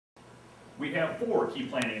We have 4 key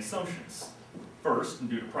planning assumptions. First, and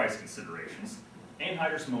due to price considerations,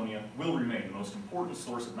 anhydrous ammonia will remain the most important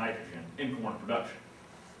source of nitrogen in corn production.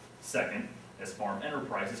 Second, as farm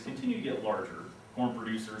enterprises continue to get larger, corn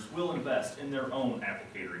producers will invest in their own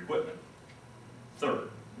applicator equipment. Third,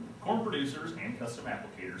 corn producers and custom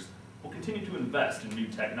applicators will continue to invest in new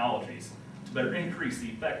technologies to better increase the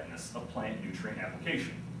effectiveness of plant nutrient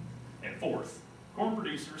application. And fourth, corn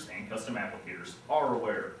producers and custom applicators are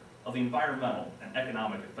aware of the environmental and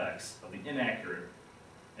economic effects of the inaccurate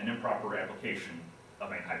and improper application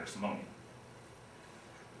of anhydrous ammonia.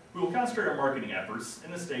 We will concentrate our marketing efforts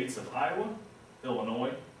in the states of Iowa,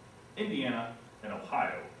 Illinois, Indiana, and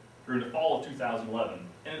Ohio during the fall of 2011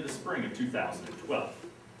 and into the spring of 2012.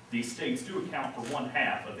 These states do account for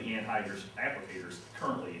 1/2 of the anhydrous applicators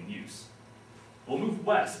currently in use. We'll move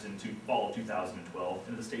west into fall of 2012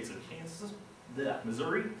 into the states of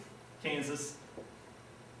Missouri, Kansas,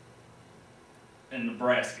 and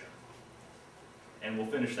Nebraska. And we'll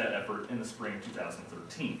finish that effort in the spring of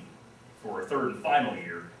 2013. For our third and final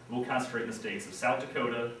year, we'll concentrate in the states of South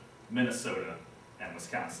Dakota, Minnesota, and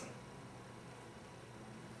Wisconsin.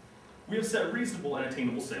 We have set reasonable and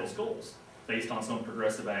attainable sales goals. Based on some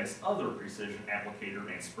Progressive Ag's other precision applicator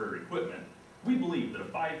and sprayer equipment, we believe that a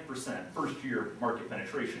 5% first-year market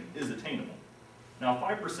penetration is attainable. Now,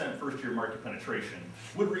 5% first-year market penetration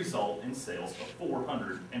would result in sales of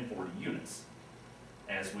 440 units.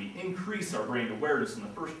 As we increase our brand awareness in the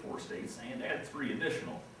first 4 states and add 3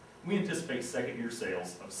 additional, we anticipate second-year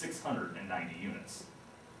sales of 690 units.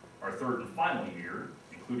 Our third and final year,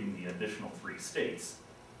 including the additional 3 states,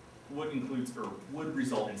 would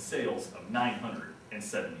result in sales of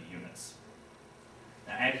 970 units.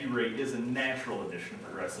 Now, AccuRate is a natural addition to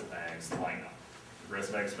Progressive Ag's lineup.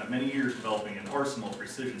 Progressive Ag spent many years developing an arsenal of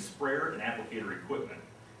precision sprayer and applicator equipment,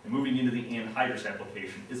 and moving into the anhydrous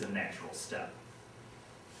application is a natural step.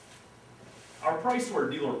 Our price to our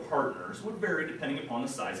dealer partners would vary depending upon the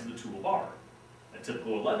size of the tool bar. A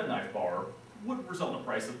typical 11-knife bar would result in a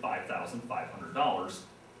price of $5,500,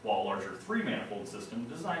 while a larger 3-manifold system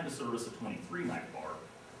designed to service a 23-knife bar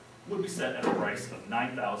would be set at a price of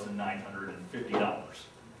 $9,950.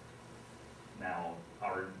 Now,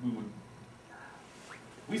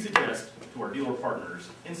 we suggest to our dealer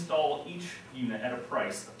partners install each unit at a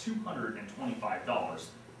price of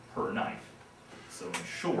 $225 per knife. So in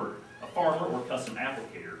short, a farmer or custom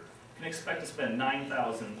applicator can expect to spend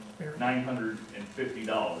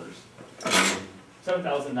 $9,950,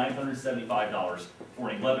 $7,975 for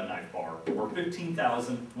an 11-knife bar, or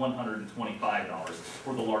 $15,125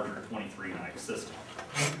 for the larger 23-knife system.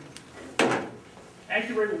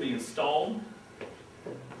 AccuRate will be installed,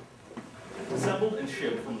 assembled, and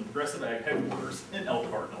shipped from the Progressive Ag headquarters in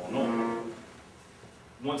Elkhart, Illinois.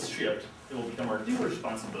 Once shipped, it will become our dealer's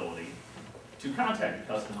responsibility to contact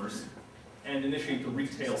the customers and initiate the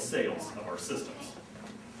retail sales of our systems.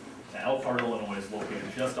 Now, Elkhart, Illinois is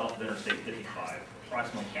located just off of Interstate 55,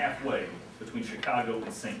 approximately halfway between Chicago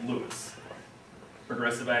and St. Louis.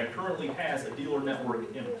 Progressive Ag currently has a dealer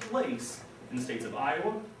network in place in the states of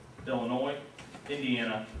Iowa, Illinois,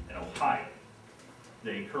 Indiana, and Ohio.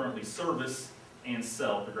 They currently service and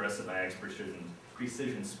sell Progressive Ag's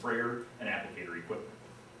precision sprayer and applicator equipment.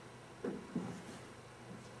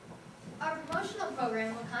 Our promotional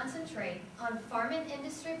program will concentrate on farm and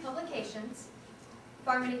industry publications,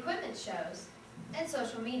 farm and equipment shows, and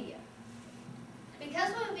social media.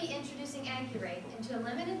 Because we will be introducing AccuRate into a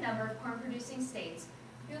limited number of corn-producing states,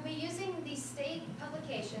 we will be using the state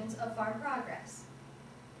publications of Farm Progress.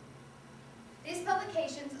 These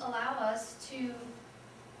publications allow us to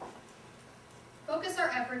focus our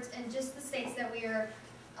efforts in just the states that we are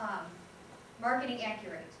marketing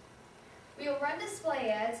AccuRate. We will run display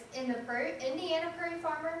ads in the Indiana Prairie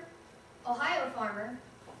Farmer, Ohio Farmer,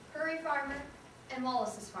 Prairie Farmer, and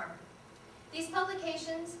Wallace's Farmer. These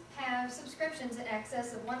publications have subscriptions in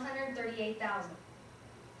excess of 138,000.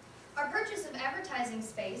 Our purchase of advertising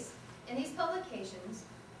space in these publications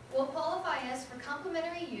will qualify us for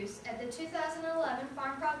complimentary use at the 2011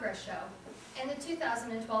 Farm Progress Show and the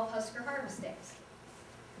 2012 Husker Harvest Days.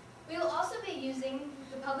 We will also be using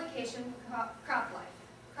the publication Crop Life.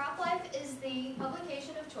 Crop Life is the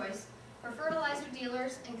publication of choice for fertilizer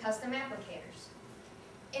dealers and custom applicators.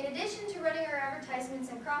 In addition to running our advertisements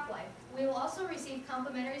in Crop Life, we will also receive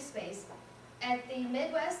complimentary space at the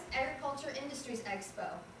Midwest Agriculture Industries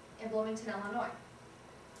Expo in Bloomington, Illinois.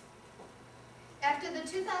 After the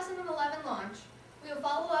 2011 launch, we will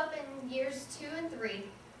follow up in years 2 and 3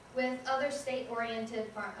 with other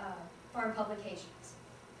state-oriented farm publications.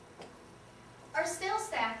 Our sales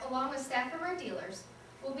staff, along with staff from our dealers,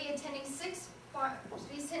 will be attending 6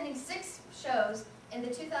 be attending 6 shows in the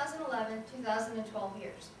 2011-2012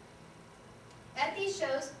 years. At these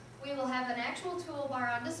shows, we will have an actual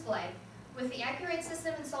toolbar on display with the AccuRate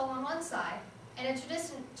system installed on one side and a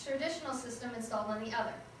traditional system installed on the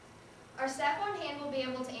other. Our staff on hand will be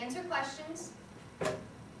able to answer questions,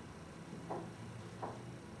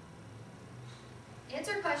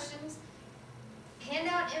 hand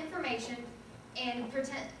out information, and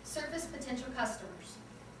surface potential customers.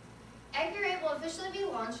 AccuRate will officially be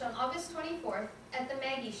launched on August 24th at the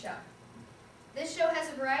Maggie Show. This show has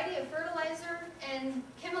a variety of fertilizer and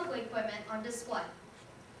chemical equipment on display.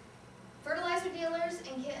 Fertilizer dealers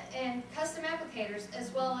and custom applicators,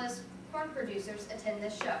 as well as corn producers, attend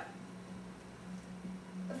this show.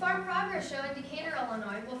 The Farm Progress Show in Decatur,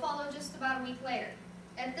 Illinois will follow just about a week later.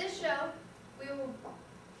 At this show,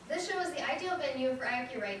 this show is the ideal venue for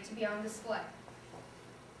AccuRate to be on display.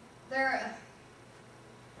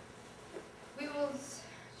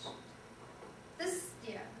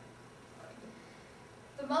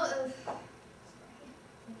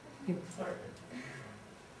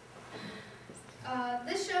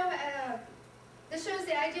 This show is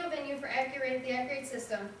the ideal venue for AccuRate, the AccuRate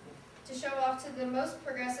system, to show off to the most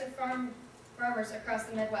progressive farmers across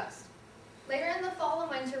the Midwest. Later in the fall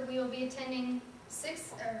and winter, we will be attending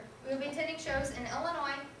shows in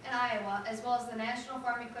Illinois and Iowa, as well as the National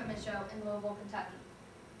Farm Equipment Show in Louisville, Kentucky.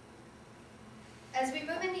 As we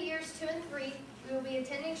move into years 2 and 3, we will be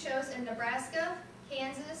attending shows in Nebraska,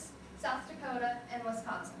 Kansas, South Dakota, and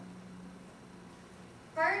Wisconsin.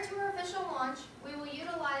 Prior to our official launch, we will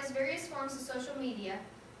utilize various forms of social media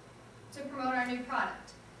to promote our new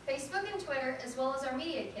product. Facebook and Twitter, as well as our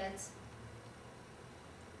media kits,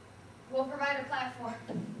 will provide a platform.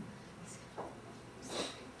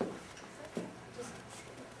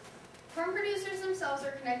 Corn producers themselves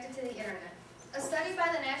are connected to the internet. A study by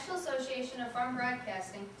the National Association of Farm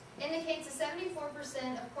Broadcasting indicates that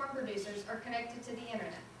 74% of corn producers are connected to the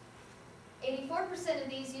internet. 84% of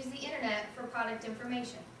these use the internet for product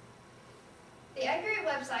information. The AccuRate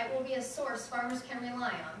website will be a source farmers can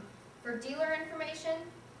rely on for dealer information,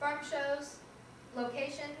 farm shows,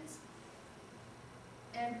 locations,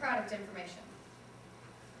 and product information.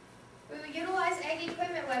 We will utilize ag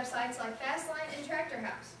equipment websites like Fastline and Tractor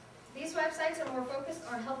House. These websites are more focused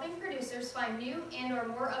on helping producers find new and/or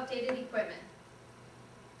more updated equipment.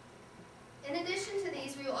 In addition to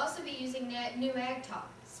these, we will also be using new Ag Talk,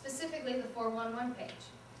 specifically the 411 page.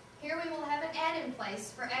 Here we will have an ad in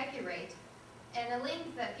place for AccuRate and a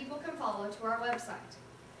link that people can follow to our website.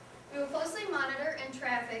 We will closely monitor and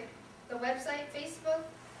traffic the website, Facebook,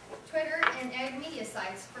 Twitter, and ag media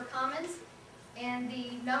sites for comments and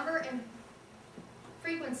the number and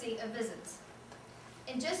frequency of visits.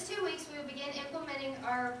 In just 2 weeks, we will begin implementing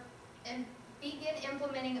our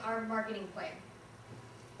marketing plan.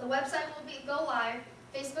 The website will go live,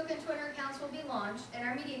 Facebook and Twitter accounts will be launched, and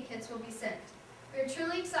our media kits will be sent. We are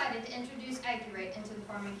truly excited to introduce AccuRate into the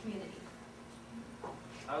farming community.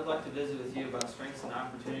 I would like to visit with you about strengths and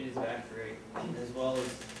opportunities of AccuRate, as well as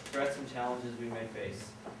threats and challenges we may face.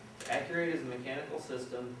 AccuRate is a mechanical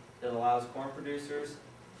system that allows corn producers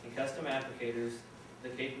and custom applicators the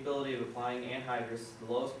capability of applying anhydrous,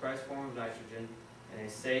 the lowest price form of nitrogen, in a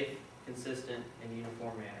safe, consistent, and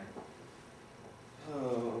uniform manner.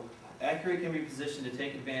 AccuRate can be positioned to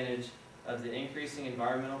take advantage of the increasing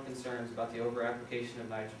environmental concerns about the over-application of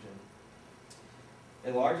nitrogen.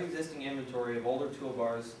 A large existing inventory of older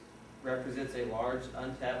toolbars represents a large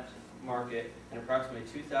untapped market, and approximately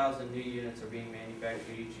 2,000 new units are being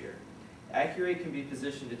manufactured each year. AccuRate can be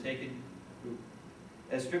positioned to take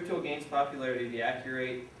as strip tool gains popularity, the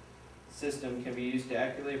AccuRate system can be used to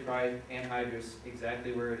accurately apply anhydrous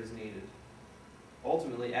exactly where it is needed.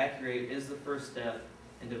 Ultimately, AccuRate is the first step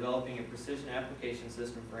in developing a precision application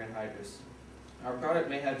system for anhydrous. Our product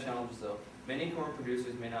may have challenges though. Many corn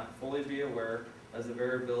producers may not fully be aware of the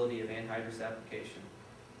variability of anhydrous application.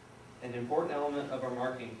 An important element of our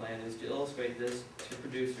marketing plan is to illustrate this to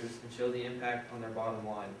producers and show the impact on their bottom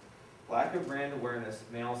line. Lack of brand awareness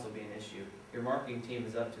may also be an issue. Your marketing team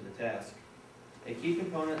is up to the task. A key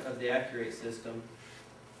component of the AccuRate system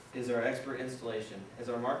is our expert installation. As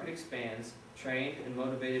our market expands, trained and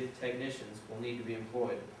motivated technicians will need to be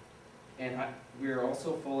employed. And we are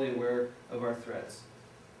also fully aware of our threats.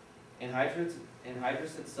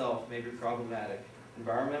 Anhydrous itself may be problematic.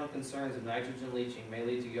 Environmental concerns of nitrogen leaching may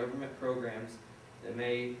lead to government programs that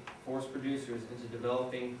may force producers into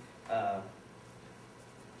developing a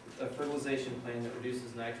fertilization plan that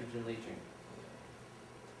reduces nitrogen leaching.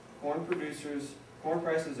 Corn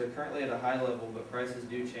prices are currently at a high level, but prices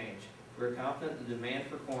do change. We are confident the demand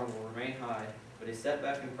for corn will remain high but a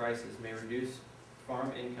setback in prices may reduce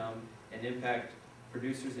farm income and impact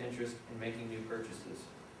producers' interest in making new purchases.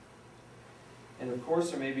 And of course,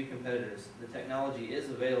 there may be competitors. The technology is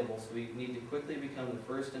available, so we need to quickly become the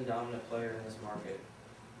first and dominant player in this market.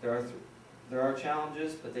 There are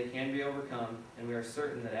challenges, but they can be overcome, and we are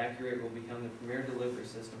certain that AccuRate will become the premier delivery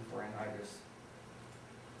system for anhydrous.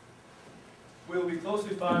 We will be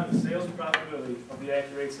closely following the sales and profitability of the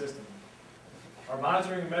AccuRate system. Our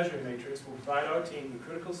monitoring and measuring matrix will provide our team with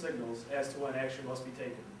critical signals as to when action must be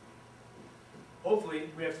taken. Hopefully,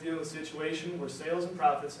 we have to deal with a situation where sales and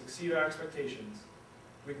profits exceed our expectations.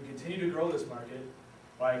 We can continue to grow this market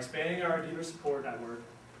by expanding our dealer support network,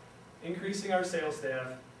 increasing our sales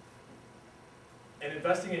staff, and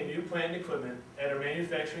investing in new plant and equipment at our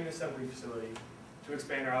manufacturing assembly facility to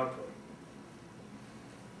expand our output.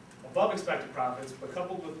 Above expected profits, but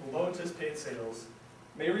coupled with below anticipated sales,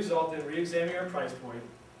 may result in re-examining our price point,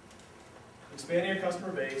 expanding our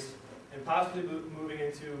customer base, and possibly moving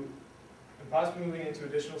into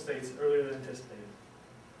additional states earlier than anticipated.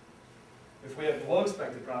 If we have below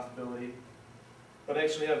expected profitability, but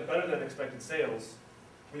actually have better than expected sales,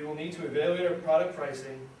 we will need to evaluate our product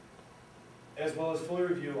pricing as well as fully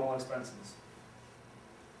review all expenses.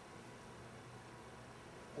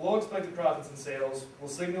 Below expected profits and sales will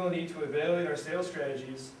signal a need to evaluate our sales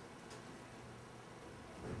strategies,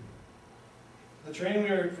 the training we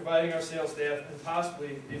are providing our sales staff, and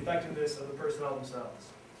possibly the effectiveness of the personnel themselves.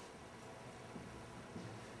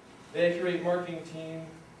 The AccuRate marketing team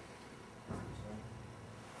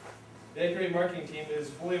is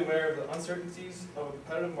fully aware of the uncertainties of a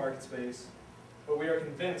competitive market space, but we are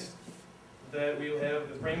convinced that we will have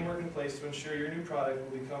the framework in place to ensure your new product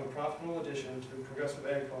will become a profitable addition to Progressive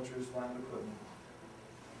Agriculture's line of equipment.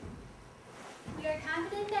 We are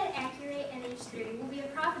confident that AccuRate NH3 will be a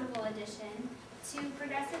profitable addition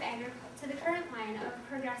to the current line of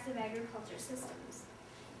Progressive Agriculture systems.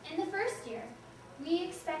 In the first year, we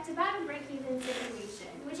expect about a break-even situation,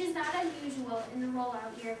 which is not unusual in the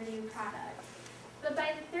rollout year of a new product. But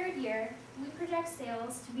by the third year, we project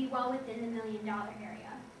sales to be well within the $1 million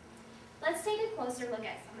area. Let's take a closer look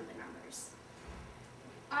at some of the numbers.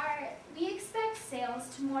 We expect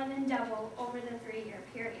sales to more than double over the 3-year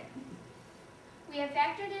period. We have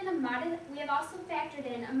also factored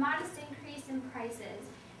in a modest increase in prices,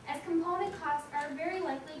 as component costs are very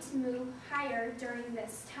likely to move higher during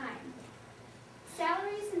this time.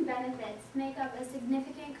 Salaries and benefits make up a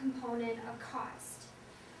significant component of cost.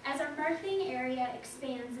 As our marketing area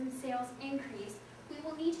expands and sales increase, we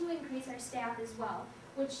will need to increase our staff as well,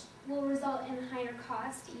 which will result in higher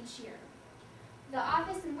cost each year. The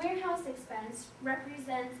office and warehouse expense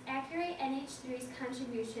represents AccuRate NH3's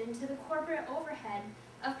contribution to the corporate overhead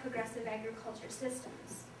of Progressive Agriculture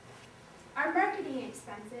Systems. Our marketing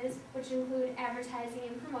expenses, which include advertising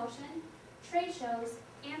and promotion, trade shows,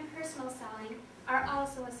 and personal selling, are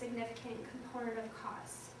also a significant component of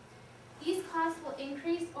costs. These costs will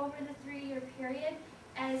increase over the 3-year period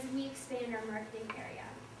as we expand our marketing area.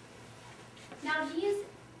 Now, these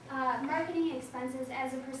marketing expenses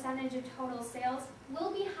as a percentage of total sales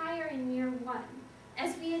will be higher in year 1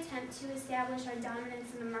 as we attempt to establish our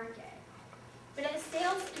dominance in the market. But as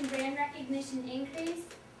sales and brand recognition increase,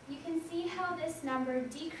 you can see how this number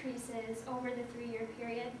decreases over the 3-year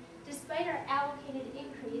period despite our allocated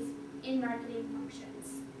increase in marketing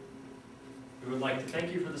functions. We would like to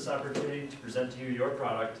thank you for this opportunity to present to you your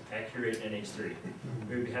product, AccuRate NH3.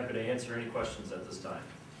 We would be happy to answer any questions at this time.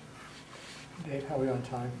 Dave, how are we on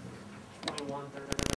time? 21:30.